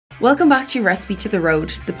Welcome back to Recipe to the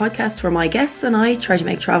Road, the podcast where my guests and I try to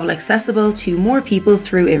make travel accessible to more people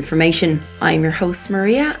through information. I'm your host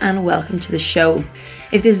Maria and welcome to the show.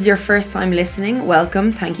 If this is your first time listening,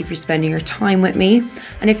 welcome. Thank you for spending your time with me.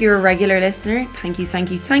 And if you're a regular listener, thank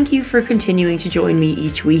you for continuing to join me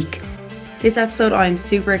each week. This episode, I'm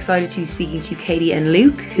super excited to be speaking to Katie and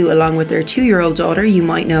Luke, who along with their 2-year-old daughter, you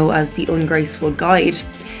might know as the Ungraceful Guide.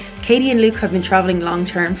 Katie and Luke have been travelling long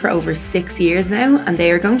term for over 6 years now, and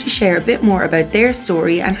they are going to share a bit more about their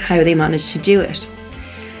story and how they managed to do it.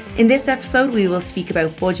 In this episode, we will speak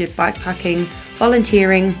about budget backpacking,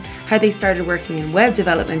 volunteering, how they started working in web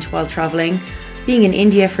development while travelling, being in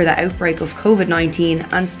India for the outbreak of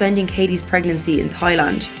COVID-19, and spending Katie's pregnancy in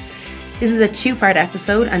Thailand. This is a 2-part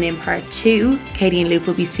episode, and in part 2, Katie and Luke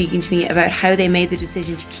will be speaking to me about how they made the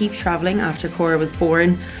decision to keep travelling after Cora was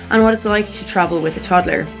born and what it's like to travel with a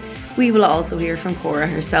toddler. We will also hear from Cora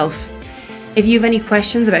herself. If you have any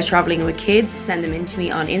questions about travelling with kids, send them in to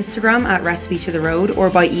me on Instagram at Recipe to the Road or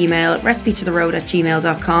by email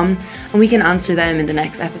recipetotheroad@gmail.com and we can answer them in the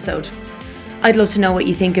next episode. I'd love to know what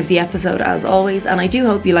you think of the episode as always, and I do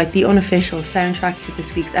hope you like the unofficial soundtrack to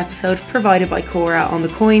this week's episode provided by Cora on the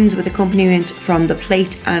coins with accompaniment from the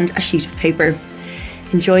plate and a sheet of paper.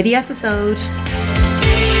 Enjoy the episode.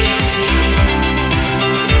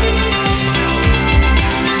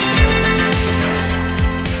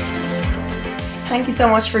 Thank you so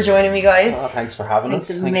much for joining me, guys. Oh, thanks for having us.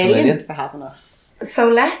 Thanks a million for having us. So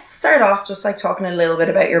let's start off just like talking a little bit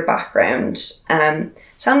about your background.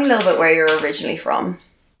 Tell me a little bit where you're originally from.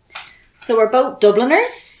 So we're both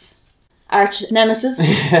Dubliners, arch nemesis,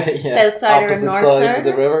 Yeah. south side or Opposite north sides side. of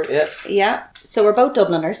the river, yeah. Yeah, so we're both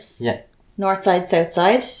Dubliners. Yeah. North side, south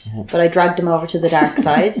side, but I dragged him over to the dark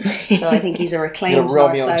side, so I think he's a reclaimed Got a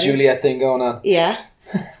Romeo and Northsiders. Juliet thing going on. Yeah.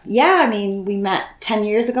 Yeah, I mean, we met 10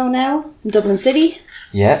 years ago now in Dublin City.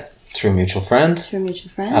 Yeah, through a mutual friend. Through a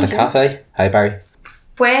mutual friend. At a cafe. Hi, Barry.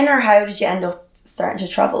 When or how did you end up starting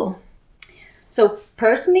to travel? So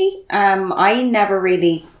personally, I never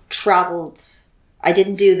really travelled. I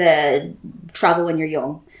didn't do the travel when you're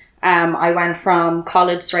young. I went from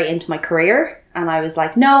college straight into my career and I was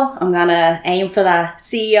like, no, I'm going to aim for that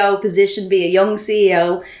CEO position, be a young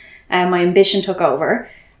CEO. And my ambition took over.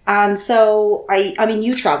 And so, I mean,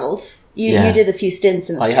 you travelled. You did a few stints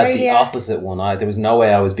in Australia. I had the opposite one. There was no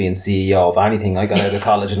way I was being CEO of anything. I got out of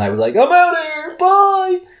college and I was like, I'm out of here,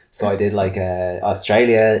 bye! So I did like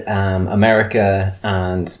Australia, America,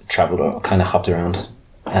 and travelled, kind of hopped around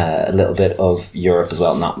a little bit of Europe as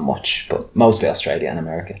well. Not much, but mostly Australia and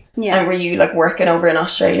America. Yeah. And were you like working over in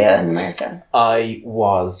Australia and America? I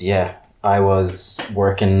was, yeah. I was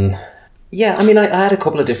working... Yeah, I mean, I had a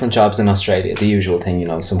couple of different jobs in Australia. The usual thing, you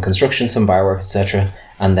know, some construction, some bar work, etc.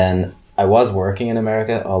 And then I was working in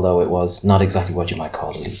America, although it was not exactly what you might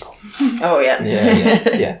call illegal. Oh, yeah.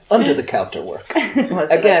 Yeah. Under the counter work. Was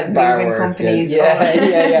it Again, like bar moving work. companies?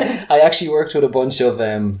 Yeah. I actually worked with a bunch of...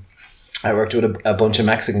 I worked with a bunch of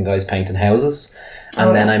Mexican guys painting houses.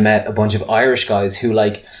 And then I met a bunch of Irish guys who,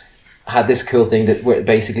 like, had this cool thing that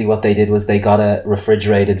basically what they did was they got a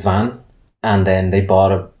refrigerated van and then they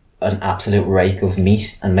bought an absolute rake of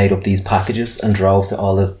meat and made up these packages and drove to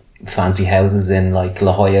all the fancy houses in like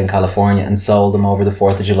La Jolla in California and sold them over the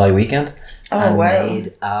 4th of July weekend. Oh, wow.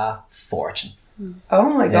 Made a fortune.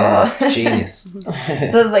 Oh my god. Yeah, genius.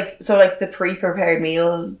 So it was like the pre-prepared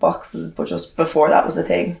meal boxes, but just before that was a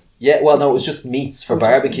thing. Yeah, well, no, it was just meats for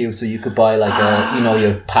barbecue. So you could buy like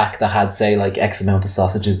your pack that had, say, like X amount of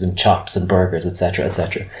sausages and chops and burgers, etc.,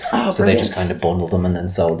 etc. Oh, so brilliant. they just kind of bundled them and then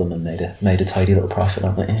sold them and made a tidy little profit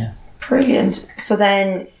on it. Yeah. Brilliant. So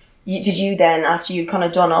then, did you then, after you'd kind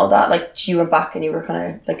of done all that, like you went back and you were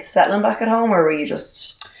kind of like settling back at home, or were you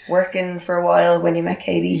just working for a while when you met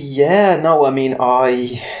Katie? Yeah, no, I mean,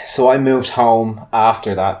 I moved home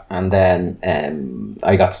after that, and then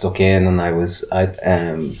I got stuck in, and I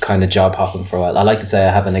kind of job hopping for a while. I like to say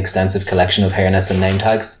I have an extensive collection of hairnets and name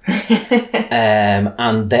tags.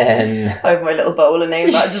 And then I have my little bowl of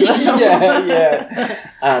name badges. yeah.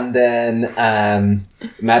 And then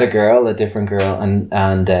met a different girl, and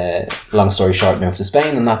long story short, moved to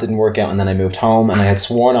Spain, and that didn't work out. And then I moved home, and I had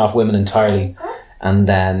sworn off women entirely. And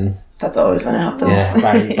then that's always when it happens.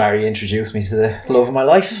 Yeah, Barry introduced me to the love of my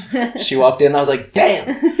life. She walked in, and I was like, "Damn,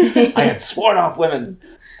 I had sworn off women."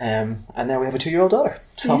 And now we have a 2-year-old daughter.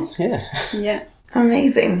 So Yeah.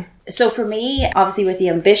 Amazing. So for me, obviously with the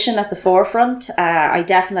ambition at the forefront, I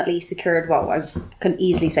definitely secured what I can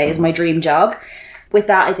easily say is my dream job. With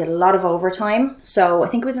that, I did a lot of overtime. So I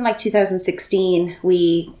think it was in like 2016,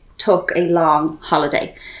 we took a long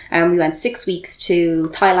holiday. We went 6 weeks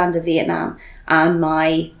to Thailand and Vietnam. and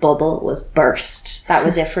my bubble was burst. That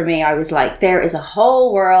was it for me. I was like, there is a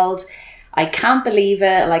whole world. I can't believe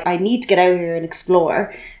it. Like, I need to get out here and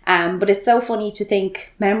explore. But it's so funny to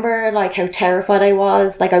think, remember like how terrified I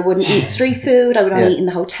was? Like, I wouldn't eat street food. I would only eat in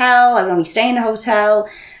the hotel. I would only stay in a hotel.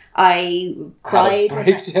 I cried. I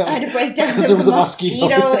had a breakdown because there was a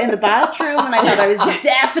mosquito in the bathroom, and I thought I was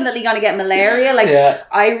definitely going to get malaria. Like,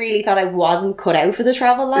 I really thought I wasn't cut out for the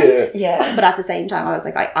travel life. But at the same time, I was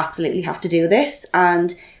like, I absolutely have to do this.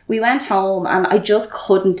 And we went home, and I just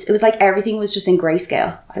couldn't. It was like everything was just in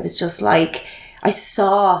grayscale. I was just like, I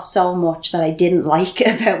saw so much that I didn't like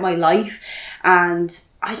about my life, and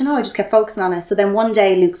I don't know, I just kept focusing on it. So then one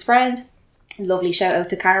day, Luke's friend, lovely shout out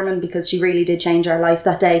to Carmen, because she really did change our life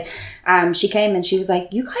that day. She came and she was like,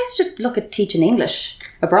 you guys should look at teaching English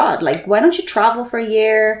abroad. Like, why don't you travel for a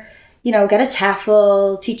year, you know, get a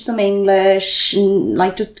TEFL, teach some English, and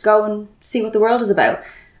like just go and see what the world is about.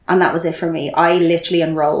 And that was it for me. I literally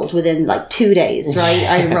enrolled within like 2 days, right?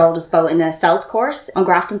 I enrolled as both in a CELT course on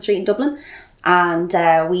Grafton Street in Dublin.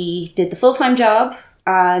 And we did the full-time job.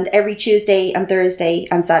 And every Tuesday and Thursday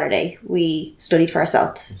and Saturday, we studied for our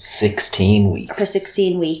CELT. 16 weeks. For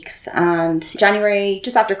 16 weeks. And January,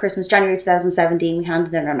 just after Christmas, January 2017, we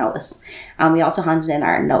handed in our notice. And we also handed in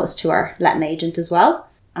our notice to our letting agent as well.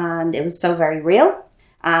 And it was so very real.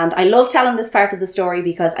 And I love telling this part of the story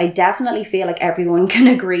because I definitely feel like everyone can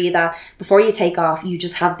agree that before you take off, you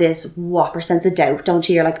just have this whopper sense of doubt, don't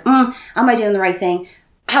you? You're like, am I doing the right thing?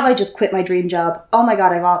 Have I just quit my dream job? Oh my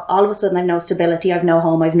God, all of a sudden I've no stability, I've no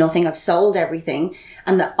home, I've nothing, I've sold everything.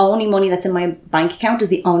 And the only money that's in my bank account is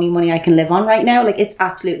the only money I can live on right now. Like, it's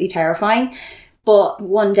absolutely terrifying. But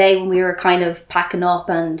one day when we were kind of packing up,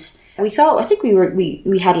 and I think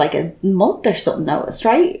we had like a month or something notice,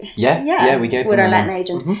 right? Yeah, we gave with them our a letting month.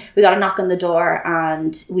 agent. Mm-hmm. We got a knock on the door,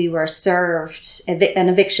 and we were served an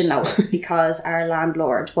eviction notice because our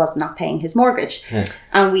landlord was not paying his mortgage,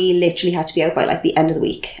 and we literally had to be out by like the end of the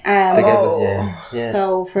week.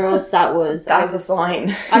 So for us, that's a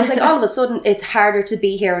sign. I was like, all of a sudden, it's harder to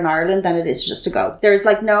be here in Ireland than it is just to go. There's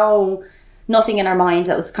like nothing in our mind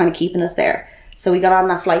that was kind of keeping us there. So we got on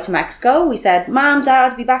that flight to Mexico. We said, Mom,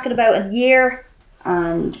 Dad, be back in about a year.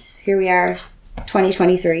 And here we are,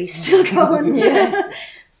 2023, still going.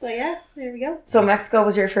 So yeah, there we go. So Mexico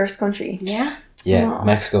was your first country? Yeah. Yeah,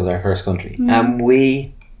 Mexico's our first country. And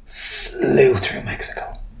we flew through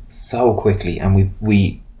Mexico so quickly. And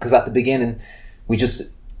we because at the beginning,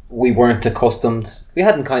 we weren't accustomed. We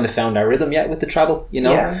hadn't kind of found our rhythm yet with the travel, you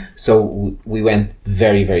know? Yeah. So we went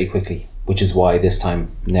very, very quickly. Which is why this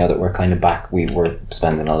time, now that we're kind of back, we were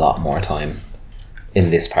spending a lot more time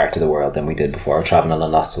in this part of the world than we did before, traveling a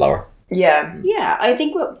lot slower. Yeah. Yeah, I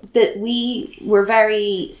think that we were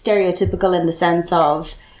very stereotypical in the sense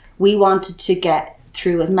of we wanted to get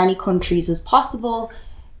through as many countries as possible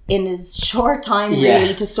in as short time,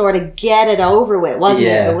 really, to sort of get it over with, wasn't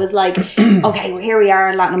it? It was like, okay, well, here we are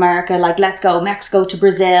in Latin America, like, let's go Mexico to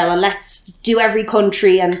Brazil, and let's do every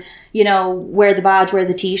country, and, you know, wear the badge, wear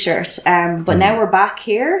the t-shirt. But now we're back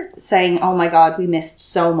here saying, oh my God, we missed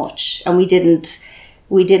so much, and we didn't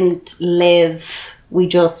live, we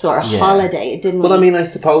just sort of holidayed, didn't we? Well, I mean, I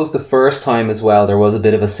suppose the first time as well, there was a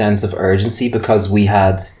bit of a sense of urgency because we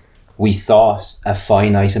thought a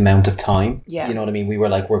finite amount of time. Yeah. You know what I mean? We were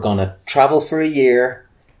like, we're going to travel for a year,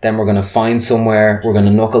 then we're going to find somewhere, we're going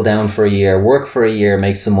to knuckle down for a year, work for a year,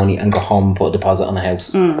 make some money, and go home and put a deposit on a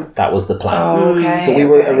house. That was the plan. Oh, okay. So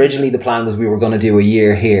originally the plan was we were going to do a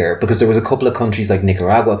year here because there was a couple of countries like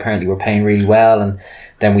Nicaragua apparently were paying really well, and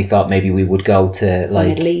then we thought maybe we would go to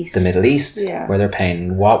like the Middle East where they're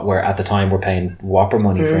paying where at the time we're paying whopper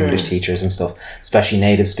money for English teachers and stuff, especially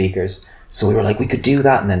native speakers. So we were like, we could do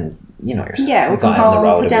that, and then, you know yourself. Yeah, we come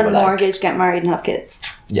home, put down the mortgage, get married and have kids.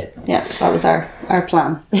 Yeah, that was our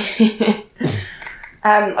plan.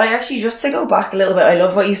 I actually, just to go back a little bit, I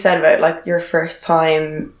love what you said about like your first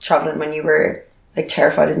time traveling when you were like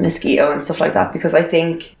terrified of mosquito and stuff like that, because I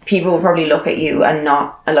think people will probably look at you and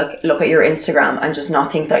not look at your Instagram and just not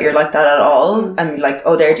think that you're like that at all, and like,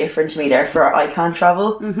 oh, they're different to me, therefore I can't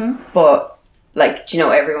travel. But like, do you know,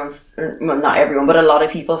 not everyone, but a lot of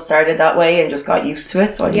people started that way and just got used to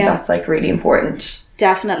it. So I think that's like really important.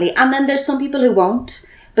 Definitely. And then there's some people who won't,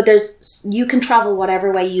 but you can travel whatever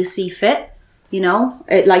way you see fit, you know,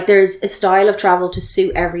 there's a style of travel to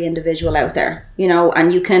suit every individual out there, you know,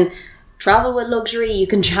 and you can travel with luxury, you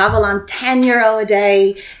can travel on €10 a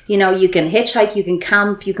day, you know, you can hitchhike, you can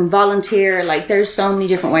camp, you can volunteer, like there's so many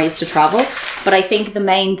different ways to travel. But I think the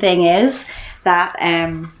main thing is that,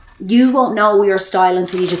 you won't know your style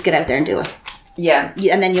until you just get out there and do it. Yeah.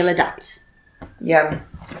 And then you'll adapt. Yeah.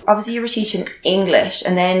 Obviously you were teaching English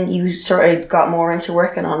and then you sort of got more into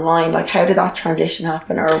working online. Like, how did that transition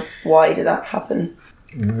happen, or why did that happen?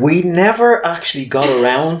 We never actually got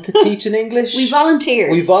around to teaching English. We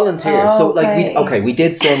volunteered. Oh, so okay. like we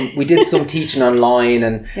did some teaching online,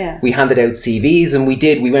 and we handed out CVs, and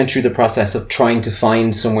we went through the process of trying to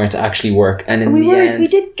find somewhere to actually work, and in the end we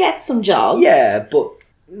did get some jobs. Yeah, but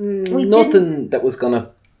nothing that was gonna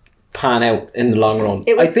pan out in the long run.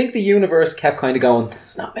 I think the universe kept kind of going,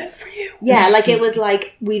 this is not meant for you. Yeah, like it was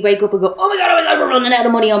like we'd wake up and go, oh my god, we're running out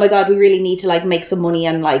of money. Oh my god, we really need to like make some money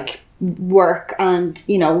and like work and,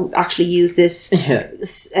 you know, actually use this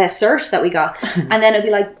cert that we got. And then it'd be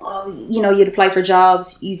like, oh, you know, you'd apply for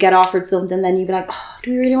jobs, you get offered something, then you'd be like, oh,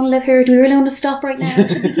 do we really want to live here? Do we really want to stop right now?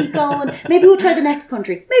 Should we keep going? Maybe we'll try the next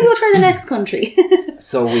country.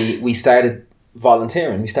 So we started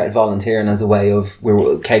volunteering. We started volunteering as a way of,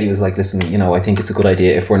 where Katie was like, listen, you know, I think it's a good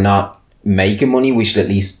idea, if we're not making money, we should at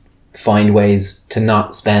least find ways to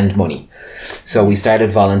not spend money. So we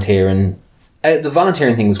started volunteering. The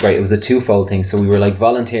volunteering thing was great. It was a twofold thing. So we were like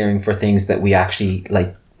volunteering for things that we actually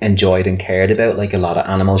like enjoyed and cared about, like a lot of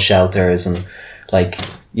animal shelters and like,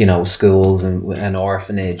 you know, schools and an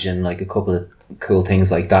orphanage and like a couple of cool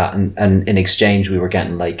things like that, and in exchange we were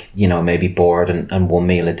getting like, you know, maybe board and one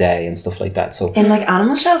meal a day and stuff like that. So in like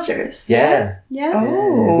animal shelters? Yeah.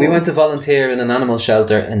 Oh. We went to volunteer in an animal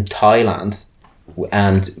shelter in Thailand,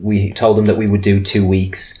 and we told them that we would do 2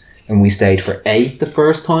 weeks, and we stayed for 8 the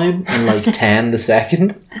first time and like 10 the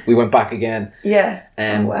second. We went back again. Yeah.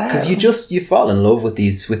 Wow. Because you fall in love with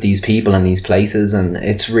these people and these places, and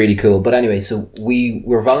it's really cool. But anyway, so we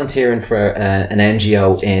were volunteering for an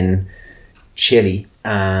NGO in Chile,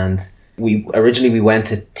 and we originally went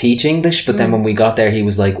to teach English, but then when we got there, he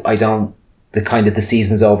was like, the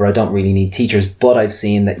season's over, I don't really need teachers, but I've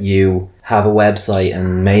seen that you have a website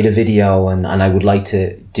and made a video, and I would like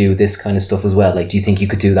to do this kind of stuff as well, like, do you think you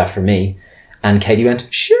could do that for me? And Katie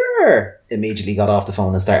went, sure, immediately got off the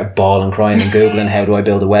phone and started bawling, crying and Googling how do I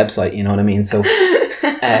build a website, you know what I mean? So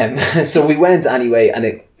so we went anyway,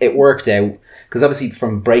 and it worked out. Because obviously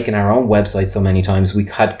from breaking our own website so many times, we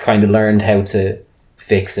had kind of learned how to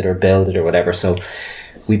fix it or build it or whatever. So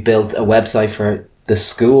we built a website for the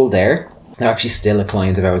school there. They're actually still a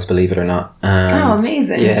client of ours, believe it or not. And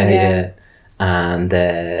amazing. Yeah. And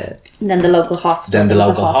then the local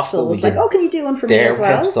hostel. Was like, oh, can you do one for me as well?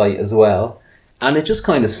 Their website as well. And it just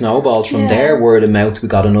kind of snowballed from there, word of mouth. We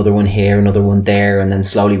got another one here, another one there. And then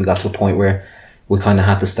slowly we got to a point where we kind of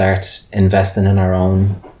had to start investing in our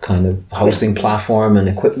own kind of hosting platform and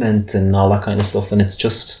equipment and all that kind of stuff, and it's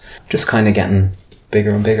just kind of getting bigger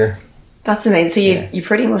and bigger. That's amazing. So you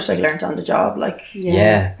pretty much like learnt on the job, like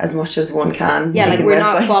as much as one can. Yeah, like we're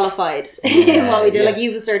not qualified in what we do. Like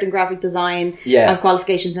you have a certain graphic design, have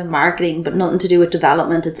qualifications in marketing, but nothing to do with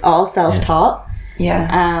development. It's all self-taught.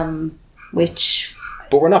 Yeah. Which.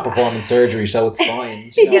 But we're not performing surgery, so it's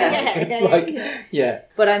fine. You know?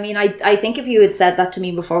 But I mean, I think if you had said that to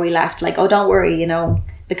me before we left, like, oh, don't worry, you know,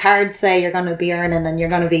 the cards say you're going to be earning and you're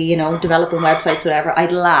going to be, you know, developing websites, whatever,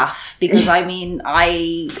 I'd laugh. Because I mean,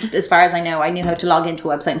 as far as I know, I knew how to log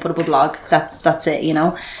into a website and put up a blog. That's it, you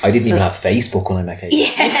know. I didn't even have Facebook when I met Katie.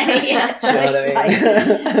 Yeah. So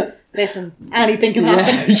it's like, listen, anything can happen.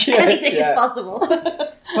 Anything is possible.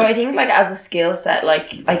 Well, I think like as a skill set,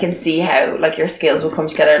 like I can see how like your skills will come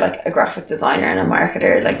together, like a graphic designer and a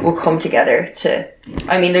marketer like will come together to,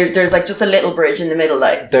 I mean there's like just a little bridge in the middle,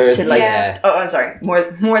 like there's to, like oh I'm sorry,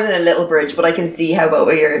 more than a little bridge, but I can see how both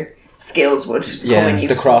of your skills would come in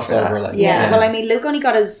use the crossover, like well, I mean, Luke only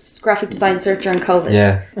got his graphic design cert during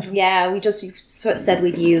COVID. We just said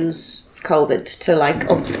we'd use COVID to like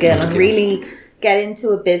upskill and really get into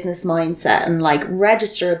a business mindset and like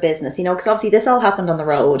register a business, you know, because obviously this all happened on the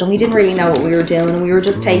road and we didn't really know what we were doing, and we were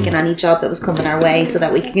just taking any job that was coming our way so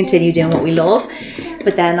that we could continue doing what we love.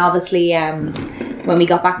 But then obviously when we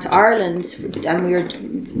got back to Ireland and we were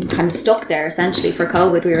kind of stuck there essentially for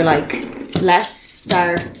COVID, we were like, let's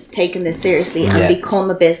start taking this seriously and become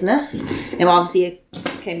a business. Now obviously it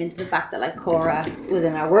came into the fact that like Cora was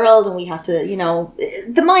in our world and we had to, you know,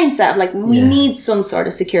 the mindset of like we need some sort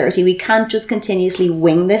of security. We can't just continuously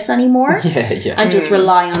wing this anymore and just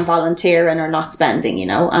rely on volunteering or not spending, you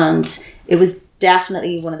know. And it was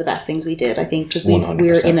definitely one of the best things we did, I think, because we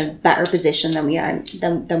were in a better position than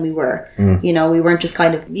we were. You know, we weren't just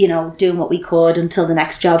kind of, you know, doing what we could until the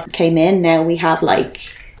next job came in. Now we have like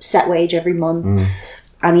set wage every month.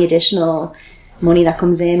 Any additional money that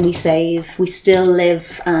comes in, we save. We still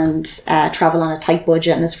live and travel on a tight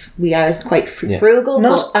budget, and we are quite frugal.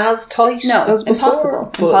 Not as tight. No, as before,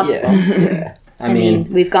 impossible. I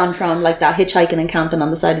mean, we've gone from like that hitchhiking and camping on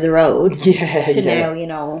the side of the road to now, you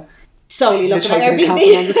know, slowly looking at Airbnb.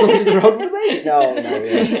 Camping on the side of the road with a baby. No,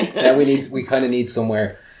 yeah. We kind of need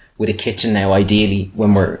somewhere with a kitchen now, ideally,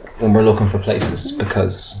 when we're looking for places,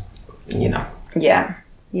 because, you know. Yeah.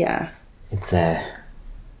 It's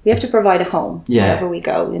we have to provide a home wherever we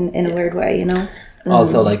go in a weird way, you know.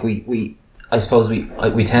 Also, like we I suppose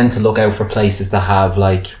we tend to look out for places that have,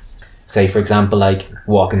 like, say for example, like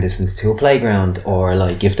walking distance to a playground, or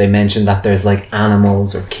like if they mention that there's like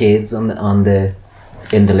animals or kids in the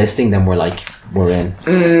listing, then we're in.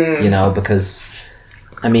 You know, because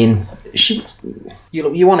I mean,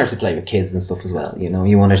 you want her to play with kids and stuff as well. You know,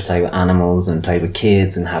 you want her to play with animals and play with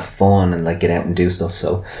kids and have fun and like get out and do stuff.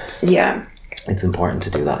 So yeah, it's important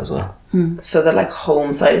to do that as well. So the like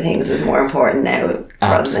home side of things is more important now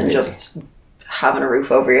rather than just having a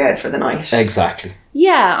roof over your head for the night. Exactly.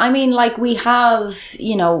 Yeah, I mean, like we have,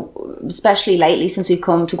 you know, especially lately since we've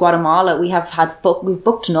come to Guatemala, we have we've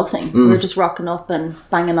booked nothing. We're just rocking up and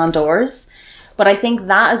banging on doors. But I think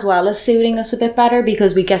that as well is suiting us a bit better,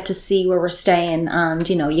 because we get to see where we're staying, and,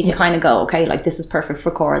 you know, you can kind of go, okay, like this is perfect for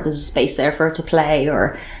Cora, there's a space there for her to play,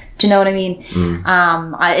 or do you know what I mean?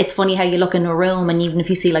 It's funny how you look in a room, and even if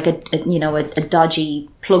you see like a dodgy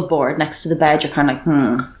plug board next to the bed, you're kind of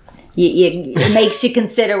like, it makes you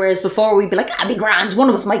consider, whereas before we'd be like, that'd be grand, one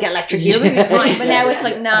of us might get electrocuted, we'll be fine. But now it's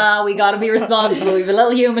like, nah, we gotta be responsible, we've a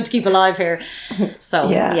little human to keep alive here. So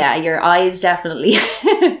yeah, your eyes definitely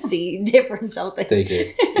see different, don't they? They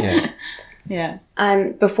do. Yeah.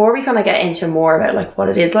 Before we kind of get into more about like what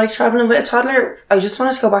it is like traveling with a toddler, I just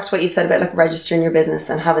wanted to go back to what you said about like registering your business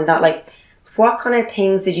and having that, like, what kind of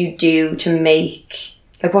things did you do to make,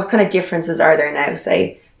 like, what kind of differences are there now,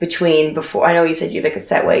 say, between before? I know you said you have like a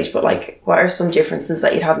set wage, but like, what are some differences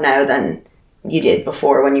that you'd have now than you did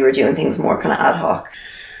before when you were doing things more kind of ad hoc?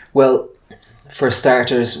 Well, for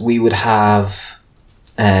starters, we would have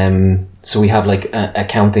so we have like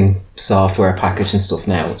accounting software package and stuff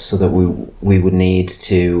now, so that we would need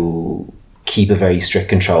to keep a very strict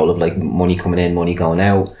control of like money coming in, money going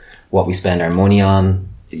out, what we spend our money on,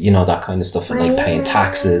 you know, that kind of stuff, and like paying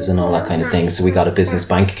taxes and all that kind of thing. So we got a business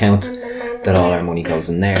bank account that all our money goes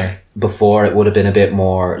in there. Before, it would have been a bit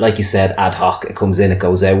more, like you said, ad hoc. It comes in, it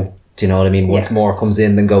goes out. Do you know what I mean? Once more comes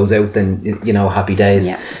in than goes out, then, you know, happy days.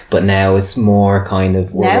 Yeah. But now it's more kind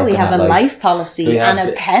of... Now we have a life policy and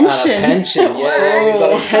a pension. And a pension, yeah. We've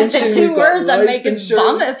got a pension. The two words that make us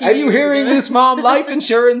vomit. Are you hearing this, Mom? Life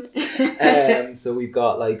insurance. So we've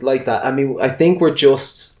got like that. I mean, I think we're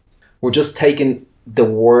just taking the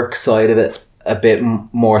work side of it a bit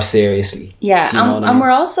more seriously. Yeah, and we're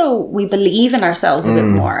also, we believe in ourselves a bit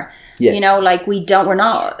more. Yeah. You know, like we're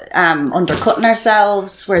not undercutting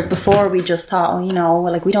ourselves, whereas before we just thought, oh, you know,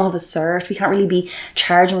 like we don't have a cert, we can't really be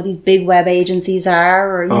charging what these big web agencies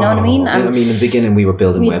are, or you know what I mean? And I mean, in the beginning we were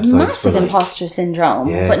building websites massive imposter syndrome.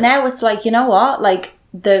 Yeah. But now it's like, you know what, like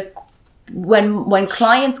when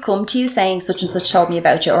clients come to you saying such and such told me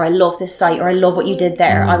about you, or I love this site, or I love what you did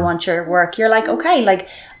there, I want your work, you're like, okay, like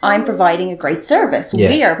I'm providing a great service. Yeah.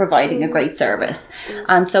 We are providing a great service.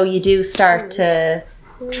 And so you do start to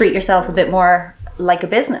treat yourself a bit more like a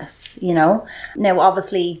business, you know. Now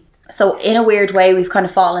obviously, so in a weird way we've kind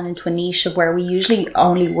of fallen into a niche of where we usually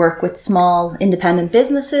only work with small independent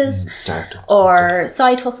businesses, startups, or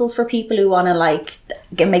side hustles for people who want to like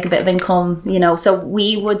make a bit of income, you know. So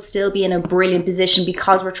we would still be in a brilliant position,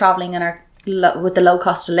 because we're traveling in with the low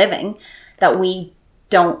cost of living, that we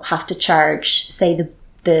don't have to charge, say,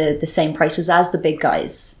 the same prices as the big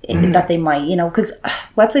guys that they might, you know, because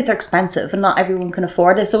websites are expensive and not everyone can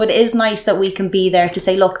afford it. So it is nice that we can be there to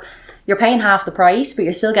say, look, you're paying half the price, but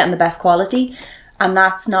you're still getting the best quality. And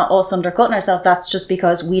that's not us undercutting ourselves. That's just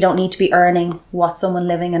because we don't need to be earning what someone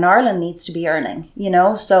living in Ireland needs to be earning, you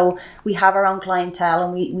know. So we have our own clientele,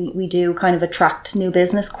 and we do kind of attract new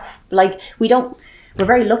business. Like we're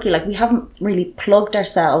very lucky, like we haven't really plugged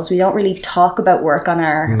ourselves. We don't really talk about work on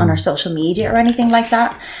our social media or anything like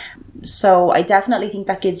that. So I definitely think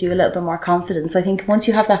that gives you a little bit more confidence. I think once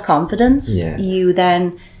you have that confidence, you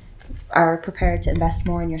then are prepared to invest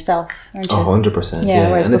more in yourself, aren't you? 100%.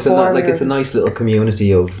 Yeah. And it's a nice little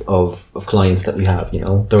community of clients that we have, you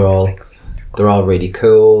know. They're all really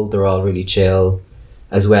cool, they're all really chill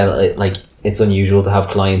as well. Like, it's unusual to have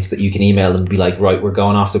clients that you can email and be like, right, we're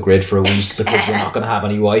going off the grid for a week because we're not going to have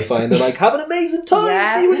any Wi-Fi, and they're like, have an amazing time,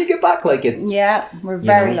 see you when you get back. Like, it's we're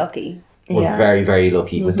very lucky. We're very, very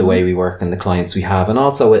lucky with the way we work and the clients we have. And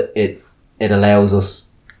also it allows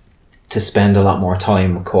us to spend a lot more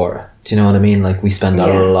time with Cora. Do you know what I mean? Like, we spend a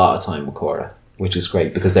lot of time with Cora, which is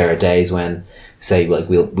great, because there are days when, say, like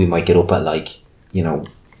we might get up at like, you know,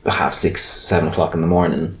 6:30, 7:00 in the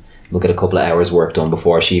morning. We'll get a couple of hours work done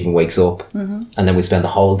before she even wakes up. And then we spend the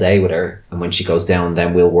whole day with her. And when she goes down,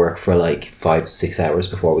 then we'll work for like 5-6 hours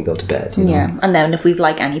before we go to bed. You know? Yeah. And then if we've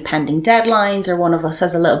like any pending deadlines or one of us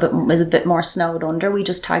has a bit more snowed under, we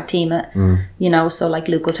just tag team it. You know, so like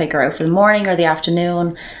Luke will take her out for the morning or the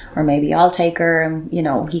afternoon, or maybe I'll take her and, you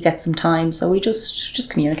know, he gets some time. So we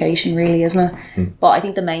just communication really, isn't it? But I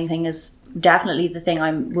think the main thing is definitely the thing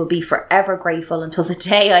will be forever grateful until the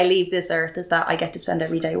day I leave this earth is that I get to spend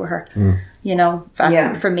every day with her. You know,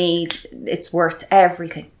 and for me it's worth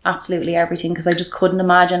everything, absolutely everything, because I just couldn't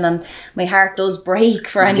imagine, and my heart does break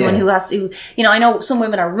for anyone who has to, you know, I know some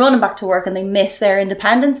women are running back to work and they miss their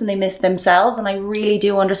independence and they miss themselves, and I really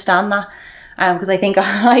do understand that, because I think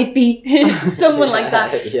I'd be someone like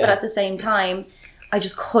that. But at the same time I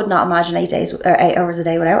just could not imagine 8 hours a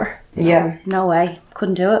day without her. No way,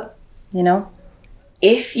 couldn't do it. You know,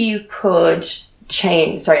 if you could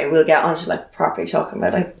change, sorry, we'll get on to like properly talking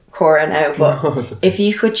about like Cora now, but if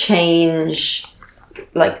you could change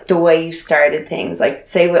like the way you started things, like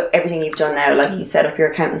say with everything you've done now, like you set up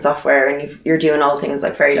your accounting software and you're doing all things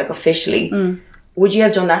like very like officially, would you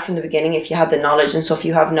have done that from the beginning if you had the knowledge and stuff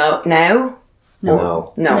you have now?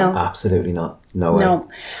 No, absolutely not. No way. No,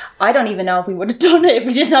 I don't even know if we would have done it if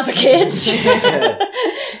we didn't have a kid.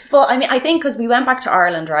 But I mean, I think because we went back to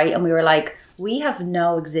Ireland, right, and we were like, we have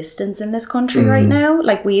no existence in this country right now.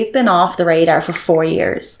 Like, we've been off the radar for 4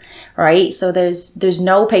 years, right? So there's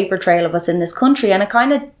no paper trail of us in this country, and it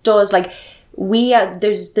kind of does like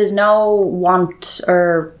there's no want,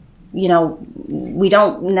 or you know, we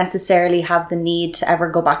don't necessarily have the need to ever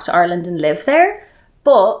go back to Ireland and live there,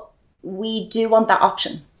 but we do want that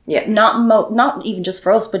option. Yeah. Not even just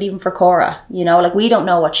for us, but even for Cora, you know, like we don't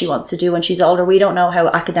know what she wants to do when she's older. We don't know how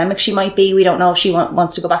academic she might be. We don't know if she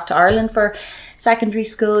wants to go back to Ireland for secondary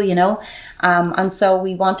school, you know. And so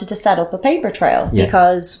we wanted to set up a paper trail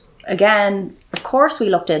because, again, of course we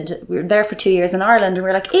were there for 2 years in Ireland, and we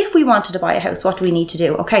were like, if we wanted to buy a house, what do we need to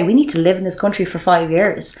do? Okay, we need to live in this country for 5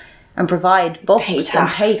 years and provide books and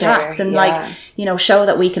pay tax and like, you know, show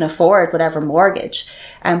that we can afford whatever mortgage.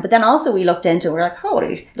 But then also we looked into it, we're like,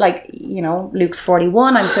 holy, like, you know, Luke's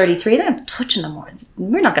 41, I'm 33, they're not touching a mortgage.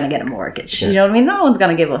 We're not going to get a mortgage. You know what I mean? No one's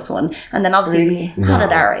going to give us one. And then obviously not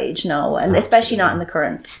at our age, no. And especially not in the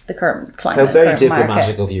current climate. How very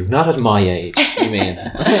diplomatic of you. Not at my age, you mean.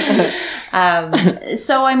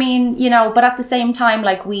 So, I mean, you know, but at the same time,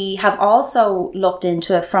 like we have also looked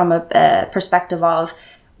into it from a perspective of,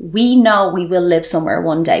 we know we will live somewhere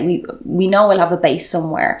one day. We know we'll have a base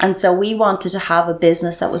somewhere. And so we wanted to have a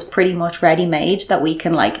business that was pretty much ready-made, that we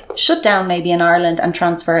can like shut down maybe in Ireland and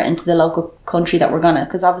transfer it into the local country that we're gonna,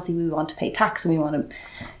 because obviously we want to pay tax and we want to,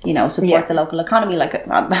 you know, support the local economy. Like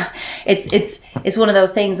it's one of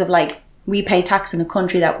those things of like, we pay tax in a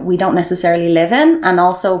country that we don't necessarily live in. And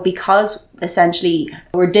also because essentially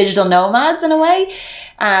we're digital nomads in a way,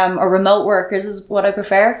 or remote workers is what I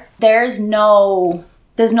prefer.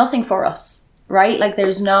 There's nothing for us, right? Like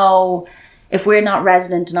if we're not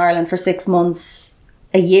resident in Ireland for 6 months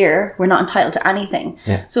a year, we're not entitled to anything.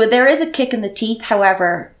 So there is a kick in the teeth.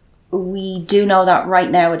 However, we do know that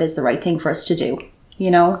right now it is the right thing for us to do,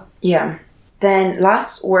 you know? Yeah. Then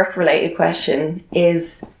last work-related question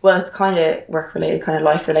is, well, it's kind of work-related, kind of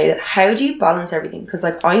life-related. How do you balance everything? Because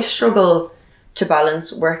like I struggle to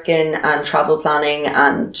balance working and travel planning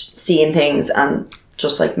and seeing things and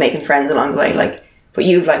just like making friends along the way. Like, but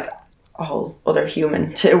you've like a whole other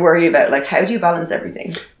human to worry about. Like, how do you balance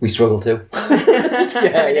everything? We struggle too.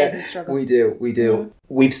 It is a struggle. We do. Mm-hmm.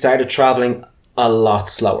 We've started traveling a lot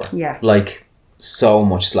slower. Yeah. Like so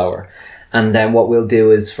much slower. And then what we'll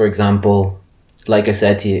do is, for example, like I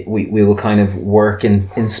said to you, we will kind of work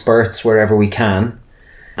in spurts wherever we can.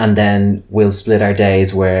 And then we'll split our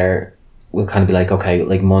days where we'll kind of be like, okay,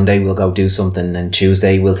 like Monday we'll go do something, and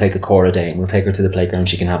Tuesday we'll take a Cora day and we'll take her to the playground.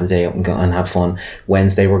 She can have the day out and go and have fun.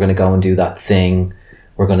 Wednesday we're going to go and do that thing.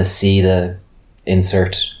 We're going to see the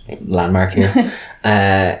insert landmark here.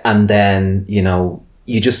 And then, you know,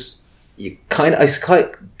 you kind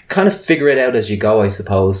of figure it out as you go, I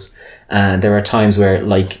suppose. There are times where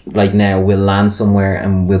like now we'll land somewhere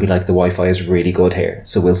and we'll be like, the Wi-Fi is really good here,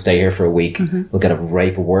 so we'll stay here for a week. We'll get a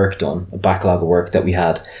rake of work done, a backlog of work that we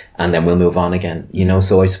had, and then we'll move on again, you know.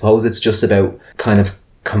 So I suppose it's just about kind of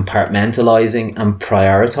compartmentalizing and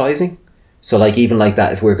prioritizing. So like even like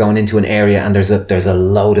that, if we're going into an area and there's a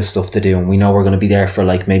load of stuff to do and we know we're going to be there for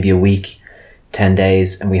like maybe a week, 10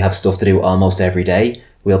 days, and we have stuff to do almost every day,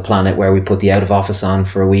 we'll plan it where we put the out of office on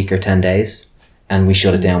for a week or 10 days. And we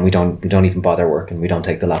shut it down. We don't even bother working. We don't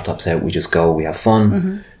take the laptops out. We just go. We have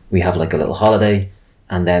fun. We have like a little holiday,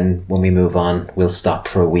 and then when we move on, we'll stop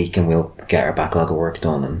for a week and we'll get our backlog of work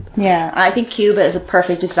done. And yeah, I think Cuba is a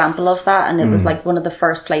perfect example of that, and it was like one of the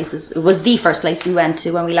first places. It was the first place we went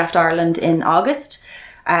to when we left Ireland in August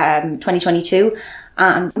 2022,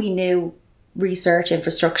 and we knew research,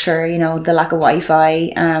 infrastructure, you know, the lack of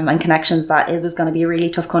Wi-Fi and connections, that it was going to be a really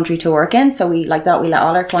tough country to work in. So we let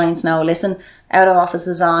all our clients know, listen, out of office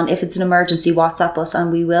is on. If it's an emergency, WhatsApp us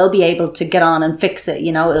and we will be able to get on and fix it.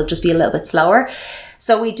 You know, it'll just be a little bit slower.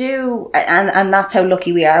 So we do, and that's how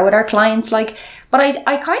lucky we are with our clients. Like, but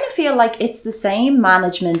I kind of feel like it's the same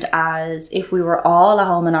management as if we were all at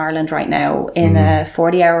home in Ireland right now in a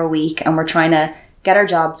 40-hour week, and we're trying to get our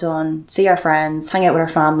job done, see our friends, hang out with our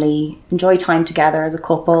family, enjoy time together as a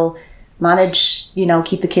couple, manage, you know,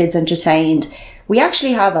 keep the kids entertained. We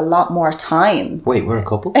actually have a lot more time. Wait, we're a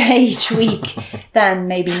couple? Each week than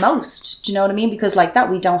maybe most. Do you know what I mean? Because like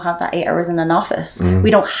that, we don't have that 8 hours in an office.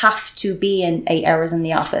 We don't have to be in 8 hours in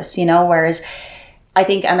the office, you know, whereas I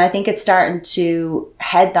think it's starting to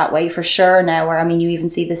head that way for sure now, where, I mean, you even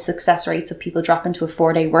see the success rates of people dropping to a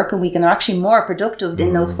 4-day working week, and they're actually more productive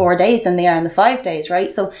in those 4 days than they are in the 5 days, right?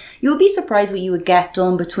 So you would be surprised what you would get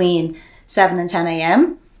done between 7 and 10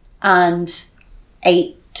 a.m. and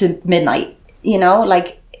 8 to midnight, you know?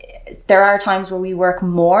 Like, there are times where we work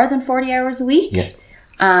more than 40 hours a week. Yeah.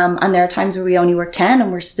 And there are times where we only work 10 and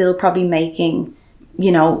we're still probably making,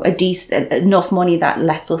 you know, enough money that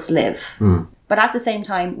lets us live. But at the same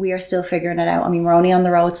time, we are still figuring it out. I mean, we're only on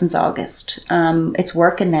the road since August. It's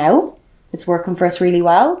working now. It's working for us really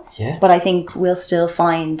well. Yeah. But I think we'll still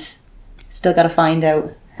got to find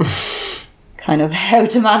out kind of how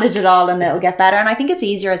to manage it all, and it'll get better. And I think it's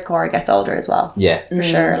easier as Cora gets older as well. Yeah. For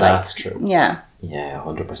sure. That's true. Yeah. Yeah,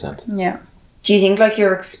 100%. Yeah. Do you think like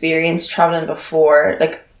your experience traveling before,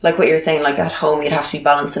 like what you were saying, like at home you'd have to be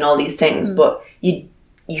balancing all these things, but you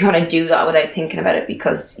kind of do that without thinking about it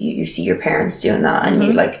because you see your parents doing that, and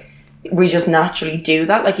you like, we just naturally do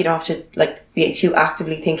that. Like, you don't have to like be too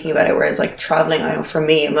actively thinking about it. Whereas like traveling, I know for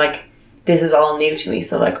me, I'm like, this is all new to me.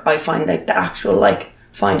 So like I find like the actual like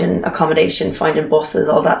finding accommodation, finding buses,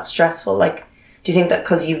 all that stressful. Like, do you think that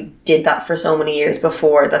because you did that for so many years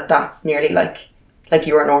before, that's nearly like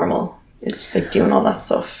your normal? It's like doing all that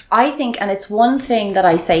stuff. I think, and it's one thing that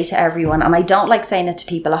I say to everyone, and I don't like saying it to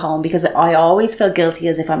people at home because I always feel guilty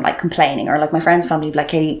as if I'm like complaining, or like my friends' family be like,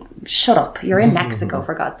 Katie, shut up, you're in Mexico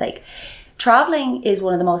for God's sake. Traveling is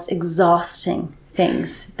one of the most exhausting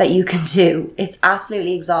things that you can do. It's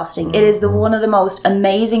absolutely exhausting. It is one of the most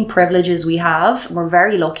amazing privileges we have. We're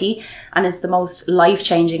very lucky, and it's the most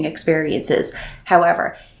life-changing experiences.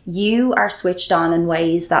 However, you are switched on in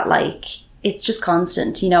ways that like, it's just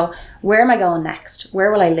constant, you know, where am I going next?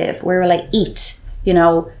 Where will I live? Where will I eat? You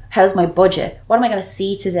know, how's my budget? What am I going to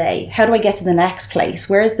see today? How do I get to the next place?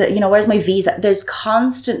 Where's my visa? There's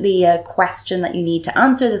constantly a question that you need to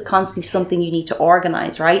answer. There's constantly something you need to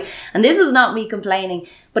organize, right? And this is not me complaining,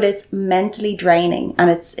 but it's mentally draining, and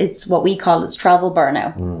it's what we call as travel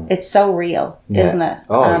burnout. It's so real, isn't it?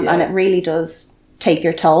 And it really does take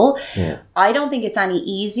your toll. I don't think it's any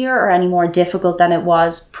easier or any more difficult than it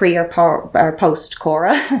was pre or post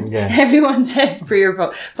Cora. Everyone says pre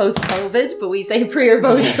or post COVID, but we say pre or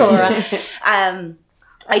post Cora.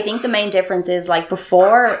 I think the main difference is like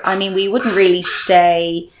before, I mean, we wouldn't really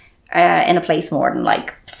stay in a place more than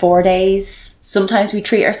like 4 days. Sometimes we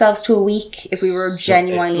treat ourselves to a week if we were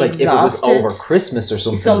genuinely exhausted. If it was over Christmas or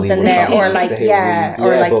something there, or like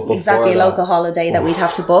exactly a local holiday that we'd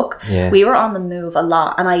have to book. We were on the move a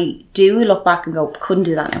lot, and I do look back and go, couldn't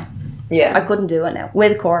do that now. I couldn't do it now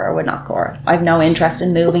with Cora or with not Cora. I've no interest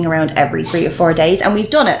in moving around every 3 or 4 days, and we've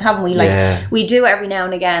done it, haven't we? Like we do every now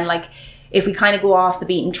and again, like if we kind of go off the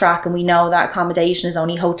beaten track and we know that accommodation is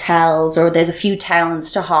only hotels, or there's a few towns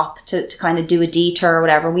to hop to kind of do a detour or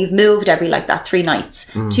whatever, we've moved every like that 3 nights,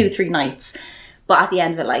 2-3 nights. But at the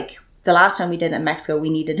end of it, like the last time we did it in Mexico, we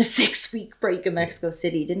needed a 6-week break in Mexico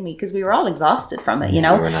City, didn't we? Because we were all exhausted from it, you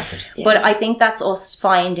know? We were knackered. But I think that's us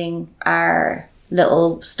finding our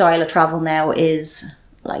little style of travel now is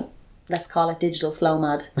like, let's call it digital slow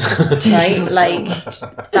mad, right? Like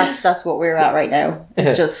that's what we're at right now.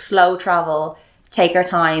 It's just slow travel, take our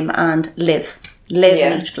time and live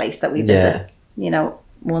in each place that we visit. You know,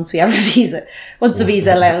 once we have a visa, once the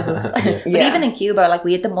visa allows us. But even in Cuba, like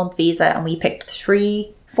we had the month visa and we picked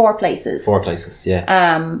 4 places. 4 places,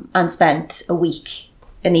 and spent a week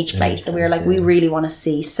in each place. And we were like, we really want to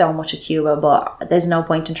see so much of Cuba, but there's no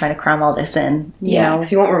point in trying to cram all this in. You know?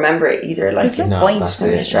 Because you won't remember it either. Like, there's no point. It's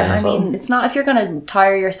really stressful. I mean, it's not, if you're going to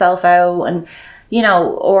tire yourself out and, you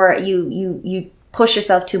know, or you push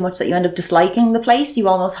yourself too much that you end up disliking the place. You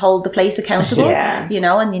almost hold the place accountable, you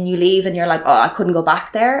know, and then you leave and you're like, oh, I couldn't go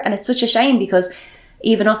back there. And it's such a shame because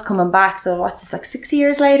even us coming back, so what's this, like 6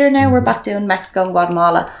 years later now, we're back doing Mexico and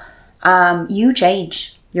Guatemala. You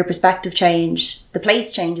change. Your perspective change. The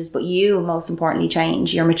place changes, but you most importantly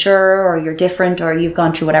change. You're mature, or you're different, or you've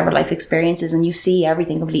gone through whatever life experiences and you see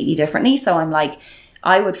everything completely differently. So I'm like,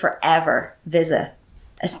 I would forever visit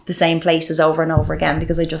the same places over and over again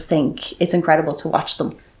because I just think it's incredible to watch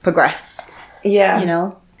them progress. Yeah. You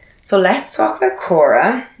know? So let's talk about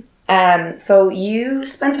Cora. So you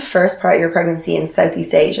spent the first part of your pregnancy in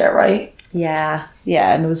Southeast Asia, right? Yeah.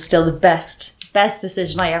 And it was still the best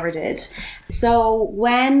decision I ever did. So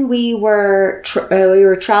when we were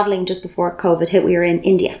traveling just before COVID hit, we were in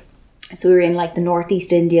India. So we were in like the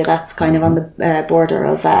northeast India, that's kind of on the border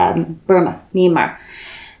of Burma, Myanmar.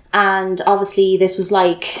 And obviously this was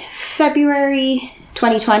like February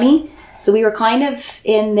 2020. So we were kind of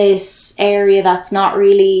in this area that's not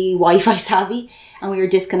really Wi-Fi savvy, and we were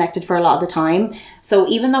disconnected for a lot of the time. So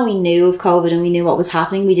even though we knew of COVID and we knew what was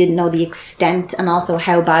happening, we didn't know the extent and also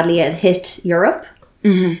how badly it hit Europe.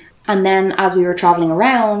 Mm-hmm. And then as we were traveling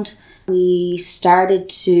around, we started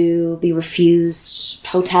to be refused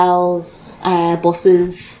hotels,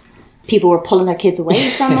 buses. People were pulling their kids away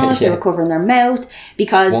from us. They were covering their mouth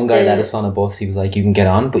because one guy let us on a bus. He was like, "You can get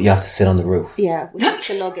on, but you have to sit on the roof." Yeah, with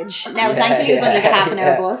the luggage. Now, thankfully, it was only like a half an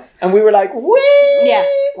hour bus. And we were like, "Wee!" Yeah,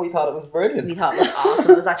 we thought it was brilliant. We thought it was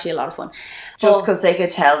awesome. It was actually a lot of fun. Just because they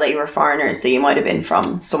could tell that you were foreigners, so you might have been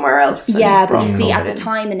from somewhere else. Yeah, but you see, at the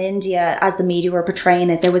time in India, as the media were portraying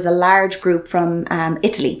it, there was a large group from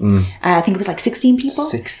Italy. I think it was like 16 people.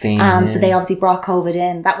 16. So they obviously brought COVID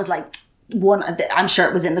in. That was like one, I'm sure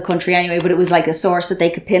it was in the country anyway, but it was like a source that they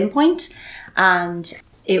could pinpoint. And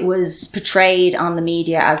it was portrayed on the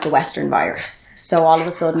media as the Western virus. So all of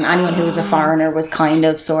a sudden, anyone who was a foreigner was kind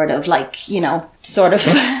of sort of like, you know, sort of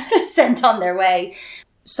sent on their way.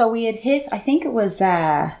 So we had hit, I think it was it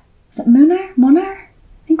Munnar?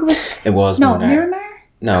 I think it was. It was no, Munnar. Miramar?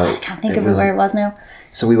 No. God, I can't think of it where it was now.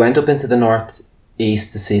 So we went up into the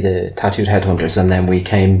northeast to see the tattooed headhunters, and then we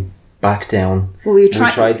came back down. Well, we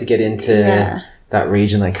tried to get into that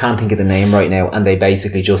region. I can't think of the name right now, and they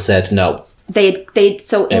basically just said no.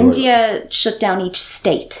 India shut down each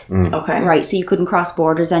state. Okay. Right, so you couldn't cross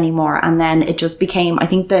borders anymore, and then it just became, I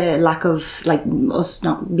think the lack of like us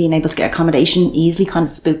not being able to get accommodation easily kind of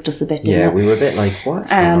spooked us a bit, didn't it? We were a bit like,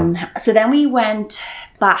 what's going on? So then we went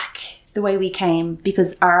back the way we came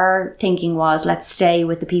because our thinking was, let's stay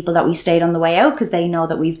with the people that we stayed on the way out because they know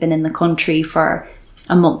that we've been in the country for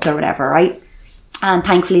a month or whatever, right? And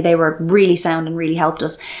thankfully they were really sound and really helped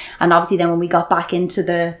us. And obviously then when we got back into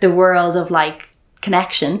the world of like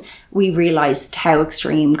connection, we realised how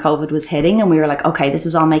extreme COVID was hitting, and we were like, okay, this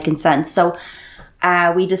is all making sense. So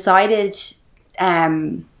we decided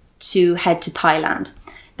to head to Thailand.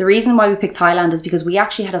 The reason why we picked Thailand is because we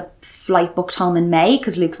actually had a flight booked home in May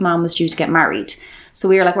because Luke's mom was due to get married. So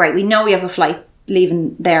we were like, right, we know we have a flight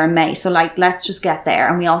leaving there in May, so like let's just get there.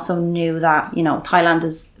 And we also knew that, you know, Thailand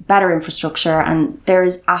is better infrastructure and there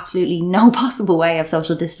is absolutely no possible way of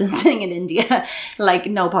social distancing in India. Like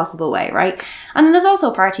no possible way, right? And then there's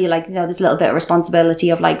also a part of you, like, you know, this little bit of responsibility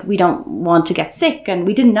of like, we don't want to get sick, and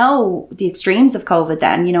we didn't know the extremes of COVID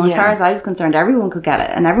then, you know. As far as I was concerned, everyone could get it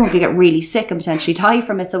and everyone could get really sick and potentially die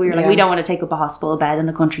from it. So we were like, we don't want to take up a hospital bed in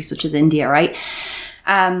a country such as India, right?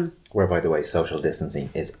 Where, by the way, social distancing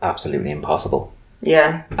is absolutely impossible.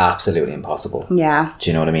 Yeah. Absolutely impossible. Yeah. Do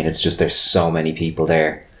you know what I mean? It's just there's so many people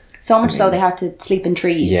there. So much so they had to sleep in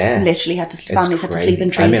trees. Yeah. Literally families had to sleep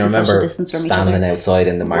in trees. I mean, I remember social distance from each other. standing outside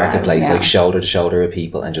in the marketplace, Wow. like shoulder to shoulder with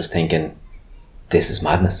people, and just thinking, this is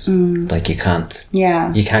madness. Like you can't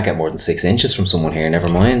get more than 6 inches from someone here, never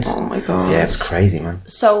mind. Oh my God. Yeah, it's crazy, man.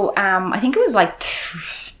 So I think it was like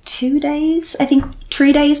 2 days, I think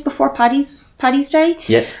 3 days before Paddy's Day.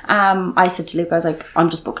 Yeah. I said to Luke, I was like,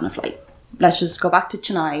 I'm just booking a flight. Let's just go back to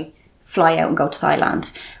Chennai, fly out and go to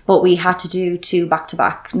Thailand. But we had to do 2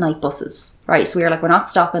 back-to-back night buses, right? So we were like, we're not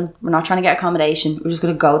stopping. We're not trying to get accommodation. We're just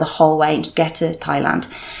going to go the whole way and just get to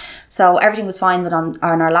Thailand. So everything was fine. But on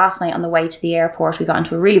our last night on the way to the airport, we got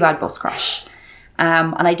into a really bad bus crash.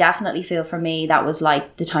 And I definitely feel for me, that was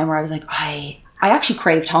like the time where I was like, I actually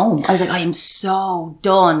craved home. I was like, I am so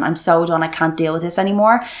done. I'm so done. I can't deal with this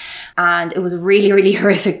anymore. And it was a really, really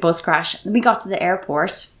horrific bus crash. And we got to the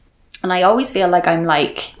airport. And I always feel like I'm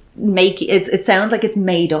like, it sounds like it's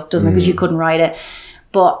made up, doesn't it? Because you couldn't write it.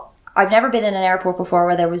 But I've never been in an airport before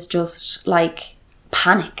where there was just like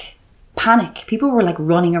panic. People were like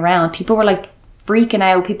running around. People were like freaking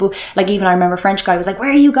out. People, like, even I remember a French guy was like, where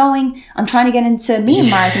are you going? I'm trying to get into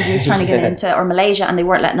Myanmar. I think he was trying to get into, or Malaysia, and they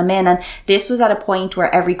weren't letting him in. And this was at a point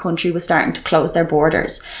where every country was starting to close their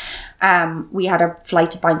borders. We had a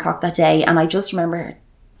flight to Bangkok that day, and I just remember,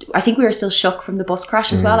 I think we were still shook from the bus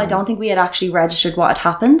crash as well. I don't think we had actually registered what had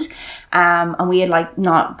happened. And we had like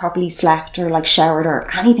not properly slept or like showered or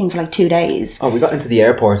anything for like 2 days. Oh, we got into the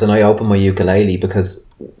airport and I opened my ukulele because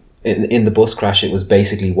in the bus crash it was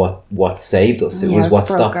basically what saved us. It was what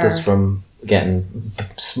stopped us from getting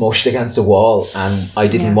smushed against the wall, and I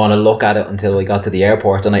didn't want to look at it until I got to the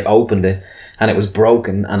airport, and I opened it and it was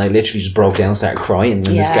broken, and I literally just broke down and started crying, and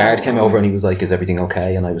this guard came over and he was like, is everything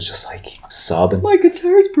okay? And I was just like sobbing, my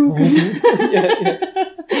guitar's broken.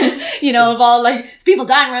 You know, of all like people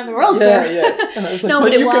dying around the world. And I was like, no,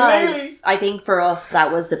 but it was, I think for us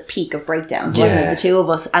that was the peak of breakdown, wasn't it? The two of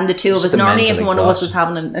us, and the two of us, normally if one of us was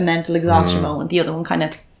having a mental exhaustion moment, the other one kind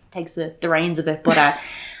of takes the reins a bit, but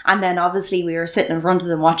and then obviously we were sitting in front of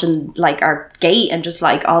them watching like our gate, and just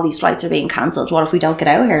like, all these flights are being cancelled. What if we don't get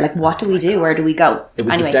out of here? Like, what do we do? Where do we go? It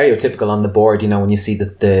was the stereotypical on the board, you know, when you see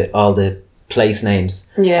all the place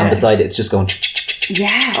names, and beside it, it's just going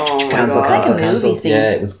cancel, like a movie scene. Yeah,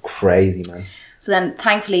 it was crazy, man. So then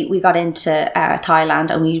thankfully we got into Thailand,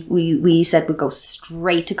 and we said we'd go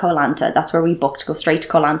straight to Koh Lanta. That's where we booked to go straight to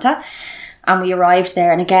Koh Lanta. And we arrived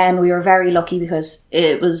there, and again, we were very lucky because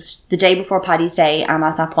it was the day before Paddy's Day, and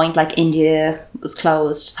at that point, like, India was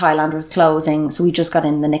closed, Thailand was closing, so we just got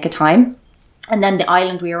in the nick of time. And then the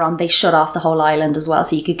island we were on, they shut off the whole island as well,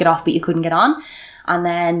 so you could get off but you couldn't get on. And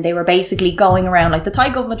then they were basically going around, like, the Thai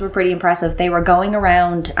government were pretty impressive. They were going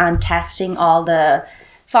around and testing all the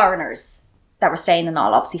foreigners that were staying in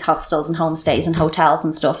all, obviously, hostels and homestays and hotels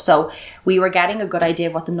and stuff. So we were getting a good idea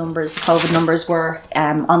of what the COVID numbers were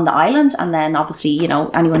on the island. And then obviously, you know,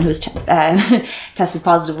 anyone who was tested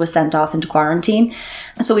positive was sent off into quarantine.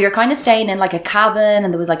 So we were kind of staying in like a cabin,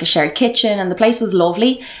 and there was like a shared kitchen, and the place was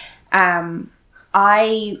lovely.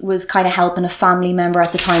 I was kind of helping a family member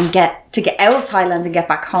at the time get out of Thailand and get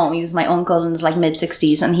back home. He was my uncle in his like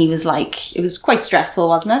mid-60s, and he was like, it was quite stressful,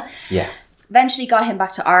 wasn't it? Yeah. Eventually got him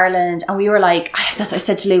back to Ireland, and we were like, that's what I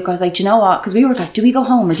said to Luke. I was like, do you know what? Because we were like, do we go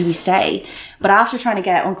home or do we stay? But after trying to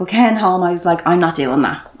get Uncle Ken home, I was like, I'm not doing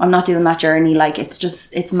that. I'm not doing that journey. Like,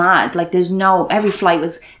 it's mad. Like, every flight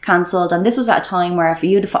was cancelled. And this was at a time where if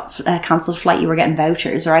you had a cancelled flight, you were getting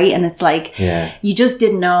vouchers, right? And it's like, you just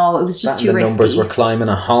didn't know. It was just too risky. The numbers were climbing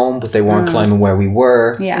at home, but they weren't climbing where we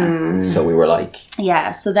were. Yeah. So we were like...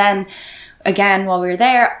 Yeah, so then... Again, while we were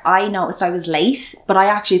there, I noticed I was late, but I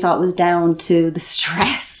actually thought it was down to the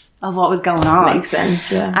stress of what was going on. Makes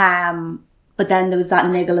sense, yeah. But then there was that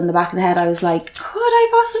niggle in the back of the head. I was like, could I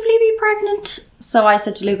possibly be pregnant? So I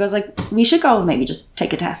said to Luke, I was like, we should go and maybe just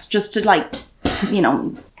take a test, just to like, you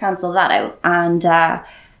know, cancel that out. And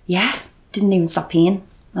didn't even stop peeing.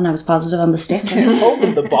 And I was positive on the stick.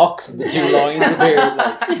 Opened the box and the two lines appeared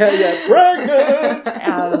like, pregnant!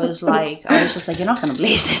 I was just like, you're not going to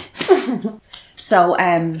believe this. So,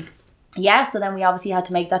 so then we obviously had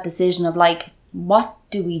to make that decision of like, what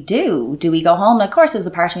do we do? Do we go home? Like, of course, there was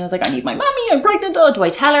a part of me, I was like, I need my mommy, I'm pregnant. Oh, do I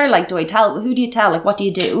tell her? Like, who do you tell? Like, what do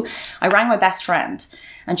you do? I rang my best friend,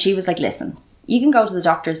 and she was like, listen, you can go to the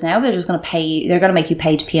doctors now. They're just going to pay you. They're going to make you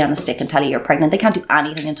pay to pee on a stick and tell you you're pregnant. They can't do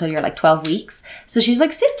anything until you're like 12 weeks. So she's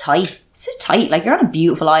like, sit tight. Like, you're on a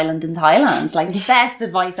beautiful island in Thailand. Like, the best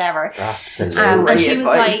advice ever. Absolutely. And she was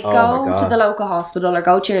like, go to the local hospital or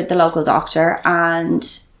go to the local doctor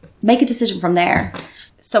and make a decision from there.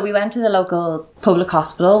 So we went to the local public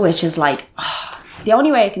hospital, which is like, the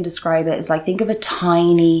only way I can describe it is like, think of a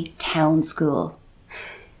tiny town school,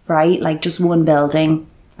 right? Like, just one building.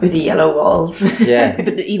 With the yellow walls. Yeah.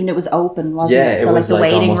 But even it was open, wasn't it? So it was like the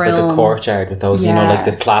waiting almost room. like a courtyard with those, you know, like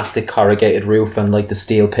the plastic corrugated roof and like the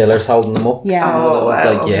steel pillars holding them up. Yeah. Oh, it was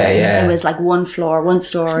like, It was like one floor, one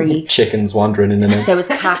story. Chickens wandering in and out. There was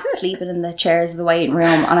cats sleeping in the chairs of the waiting room.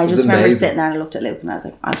 And I just remember sitting there and I looked at Luke and I was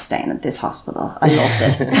like, I'm staying at this hospital. I love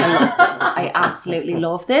this. I absolutely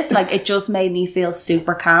love this. Like, it just made me feel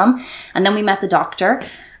super calm. And then we met the doctor,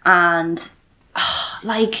 and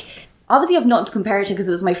obviously, I have nothing to compare it to because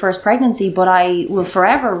it was my first pregnancy, but I will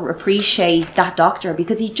forever appreciate that doctor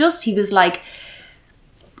because he was like,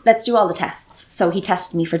 let's do all the tests. So he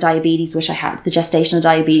tested me for diabetes, which I had, the gestational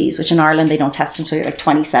diabetes, which in Ireland, they don't test until you're like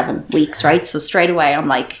 27 weeks, right? So straight away, I'm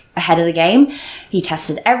like ahead of the game. He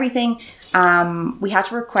tested everything. We had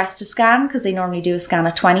to request a scan because they normally do a scan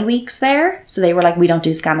at 20 weeks there. So they were like, we don't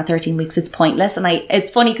do a scan at 13 weeks. It's pointless. And it's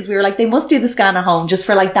funny because we were like, they must do the scan at home just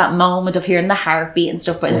for like that moment of hearing the heartbeat and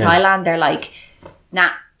stuff. But in Thailand, they're like,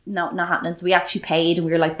 nah, no, not happening. So we actually paid, and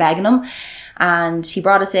we were like begging him, and he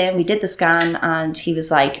brought us in. We did the scan, and he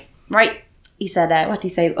was like, right. He said, what did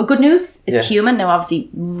he say? Oh, good news. It's human. Now,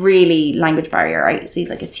 obviously, really language barrier, right? So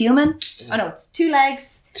he's like, it's human. Oh, no, it's 2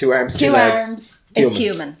 legs. 2 arms, 2 arms. legs. It's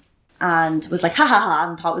human. And was like, ha, ha, ha,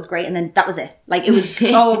 and thought it was great. And then that was it. Like, it was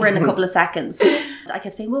over in a couple of seconds. I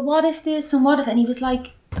kept saying, well, what if this and what if... And he was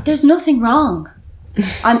like, there's nothing wrong.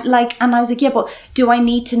 And I was like, yeah, but do I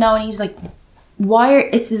need to know? And he was like...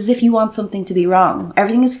 it's as if you want something to be wrong.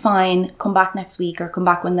 Everything is fine. Come back next week, or come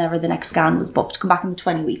back whenever the next scan was booked. Come back in the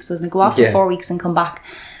 20 weeks. So I was going to go off for 4 weeks and come back.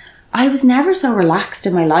 I was never so relaxed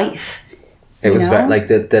in my life. It was like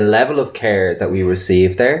the level of care that we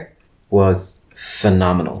received there was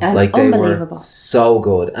phenomenal. Like they were so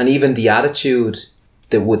good. And even the attitude,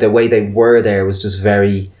 the way they were there was just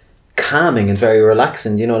very calming and very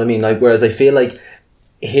relaxing. You know what I mean? Like, whereas I feel like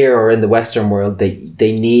here or in the Western world,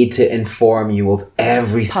 they need to inform you of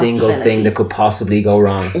every single thing that could possibly go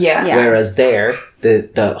wrong. Yeah. Whereas there,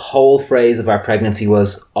 the whole phrase of our pregnancy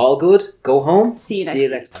was, all good, go home, see you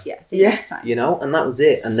next time. Yeah, see you next time. You know, and that was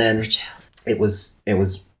it. And then it was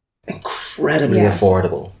incredibly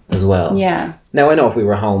affordable as well. Yeah. Now, I know if we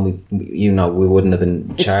were home, we wouldn't have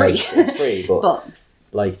been charged. It's free. But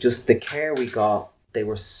like, just the care we got, they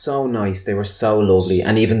were so nice. They were so lovely.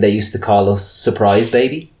 And even they used to call us surprise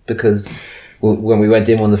baby, because when we went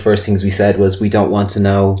in, one of the first things we said was, we don't want to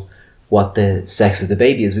know what the sex of the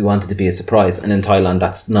baby is. We want it to be a surprise. And in Thailand,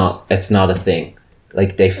 it's not a thing.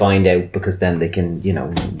 Like, they find out because then they can,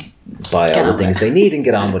 buy all the things they need and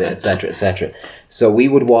get on with it, etc., etc. So we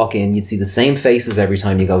would walk in, you'd see the same faces every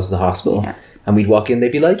time you go to the hospital. Yeah. And we'd walk in,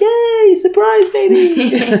 they'd be like, yay, surprise,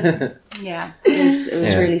 baby. Yeah, it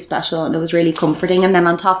was really special, and it was really comforting. And then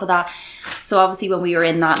on top of that, so obviously when we were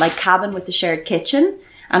in that like cabin with the shared kitchen,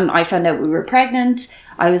 and I found out we were pregnant,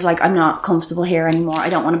 I was like, I'm not comfortable here anymore. I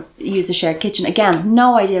don't want to use a shared kitchen. Again,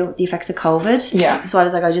 no idea what the effects of COVID. Yeah. So I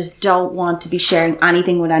was like, I just don't want to be sharing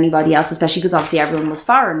anything with anybody else, especially because obviously everyone was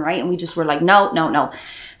foreign, right? And we just were like, no.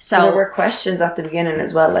 So there were questions at the beginning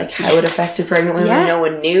as well, like how it affected pregnant women. No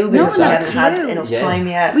one knew because we hadn't had enough time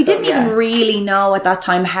yet. We didn't even really know at that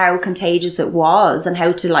time how contagious it was, and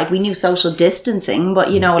how to, like, we knew social distancing, but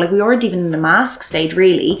we weren't even in the mask stage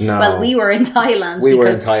really. No. Well, we were in Thailand. We were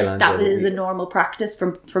in Thailand. That was a normal practice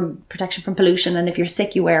from protection from pollution, and if you're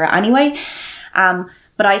sick, you wear it anyway.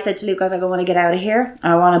 But I said to Luke, I was like, I want to get out of here.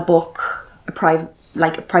 I want to book a private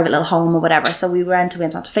little home or whatever. So we went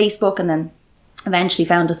onto Facebook, and then eventually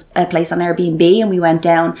found a place on Airbnb, and we went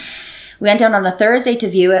down on a Thursday to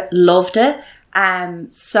view it. Loved it.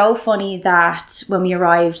 So funny that when we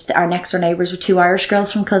arrived, our next door neighbours were 2 Irish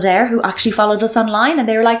girls from Kildare who actually followed us online, and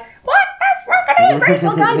they were like, what the fuck are you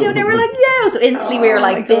Ungraceful guy doing? They were like, yeah. So instantly we were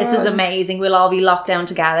like, this is amazing. We'll all be locked down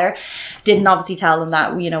together. Didn't obviously tell them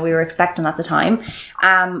that, we were expecting at the time.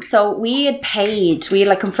 So we had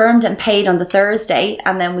confirmed and paid on the Thursday,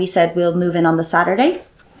 and then we said we'll move in on the Saturday.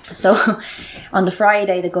 So on the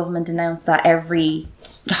Friday, the government announced that every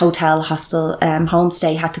hotel, hostel,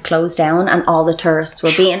 homestay had to close down, and all the tourists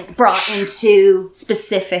were being brought into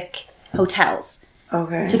specific hotels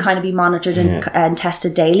to kind of be monitored and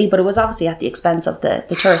tested daily. But it was obviously at the expense of the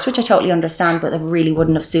tourists, which I totally understand, but it really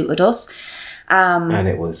wouldn't have suited us. And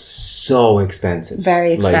it was so expensive.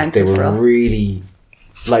 Very expensive for us. They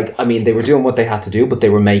were really, they were doing what they had to do, but they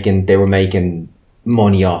were making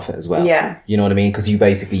money off it as well. Yeah. You know what I mean? Because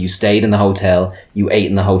you stayed in the hotel, you ate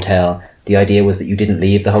in the hotel. The idea was that you didn't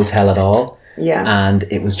leave the hotel at all. Yeah. And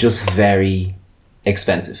it was just very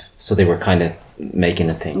expensive. So they were kind of making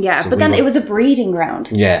a thing. Yeah, so but then it was a breeding ground.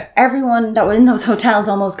 Yeah. Everyone that was in those hotels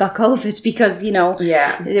almost got COVID because,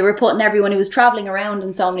 they were putting everyone who was travelling around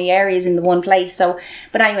in so many areas in the one place. So,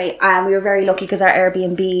 but anyway, we were very lucky because our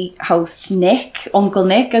Airbnb host, Nick, Uncle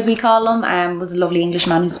Nick as we call him, was a lovely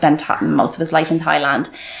Englishman who spent most of his life in Thailand.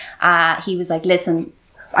 He was like, listen,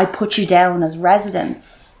 I put you down as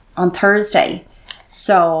residents on Thursday,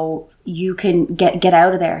 so you can get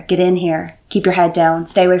out of there, get in here, keep your head down,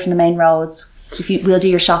 stay away from the main roads. We'll do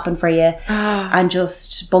your shopping for you, and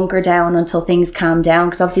just bunker down until things calm down,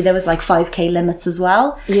 because obviously there was like 5k limits as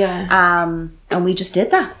well. And we just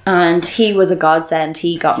did that, and he was a godsend.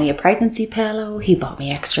 He got me a pregnancy pillow, he bought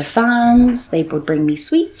me extra fans, they would bring me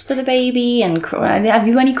sweets for the baby, and have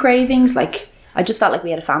you any cravings? Like, I just felt like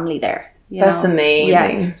we had a family there. That's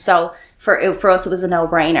amazing. So for us it was a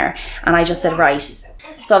no-brainer, and I just said, right.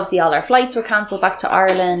 So obviously all our flights were cancelled back to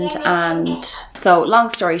Ireland, and so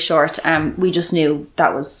long story short, we just knew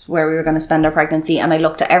that was where we were going to spend our pregnancy. And I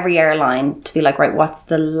looked at every airline to be like, right, what's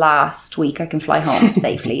the last week I can fly home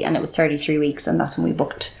safely? And it was 33 weeks, and that's when we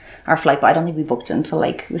booked our flight. But I don't think we booked it until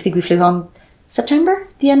I think we flew home September,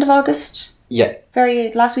 the end of August. Yeah.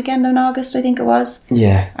 Very last weekend in August, I think it was.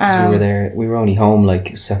 Yeah, because we were there. We were only home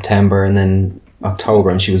like September and then October,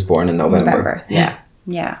 and she was born in November. Yeah.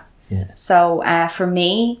 So for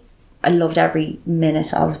me, I loved every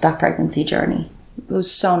minute of that pregnancy journey. It was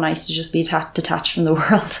so nice to just be detached from the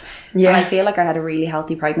world. Yeah. And I feel like I had a really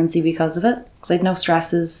healthy pregnancy because of it. Because I had no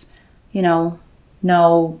stresses,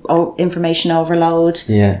 no information overload.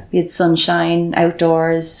 Yeah. We had sunshine,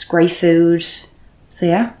 outdoors, great food. So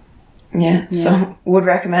yeah, so would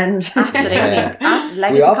recommend. Absolutely.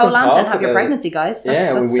 Like to Koh Lanta and have your pregnancy, guys.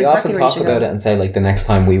 That's we often talk about it and say like the next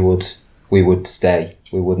time we would stay.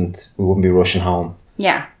 We wouldn't be rushing home.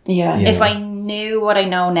 Yeah. If I knew what I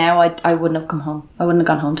know now, I wouldn't have come home. I wouldn't have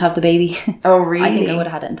gone home to have the baby. Oh, really? I think I would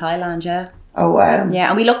have had it in Thailand, yeah. Oh, wow. Yeah,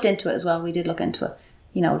 and we looked into it as well. We did look into it,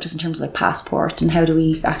 just in terms of like passport and how do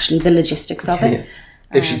we actually, the logistics of it.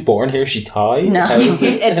 If she's born here, she Thai? No,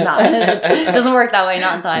 it's not. It doesn't work that way,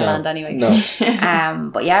 not in Thailand anyway. No.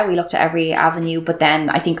 But yeah, we looked at every avenue. But then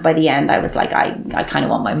I think by the end, I was like, I kind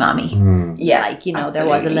of want my mommy. Yeah. Like, there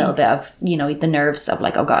was a little bit of, the nerves of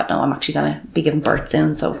like, oh God, no, I'm actually going to be giving birth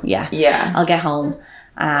soon. So yeah, I'll get home.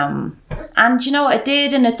 And it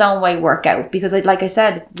did in its own way work out because like I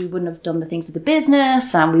said, we wouldn't have done the things with the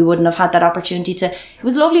business and we wouldn't have had that opportunity it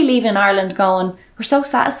was lovely leaving Ireland going, we're so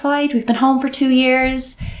satisfied, we've been home for 2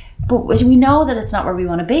 years, but we know that it's not where we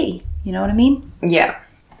want to be. You know what I mean? Yeah,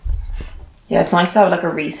 it's nice to have like a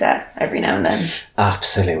reset every now and then.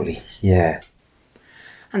 Absolutely, yeah.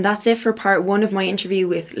 And that's it for part 1 of my interview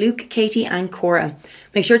with Luke, Katie and Cora.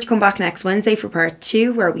 Make sure to come back next Wednesday for part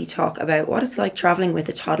 2 where we talk about what it's like travelling with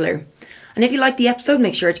a toddler. And if you like the episode,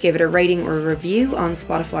 make sure to give it a rating or a review on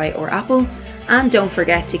Spotify or Apple. And don't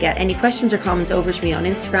forget to get any questions or comments over to me on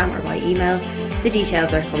Instagram or by email. The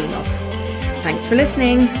details are coming up. Thanks for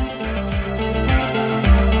listening.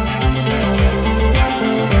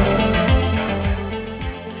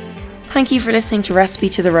 Thank you for listening to Recipe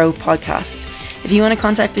to the Road podcast. If you want to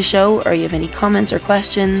contact the show or you have any comments or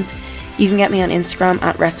questions, you can get me on Instagram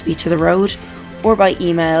at Recipe to the Road or by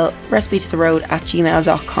email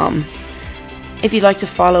recipetotheroad@gmail.com. If you'd like to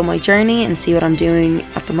follow my journey and see what I'm doing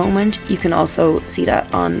at the moment, you can also see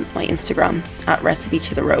that on my Instagram at Recipe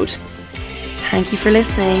to the Road. Thank you for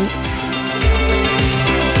listening.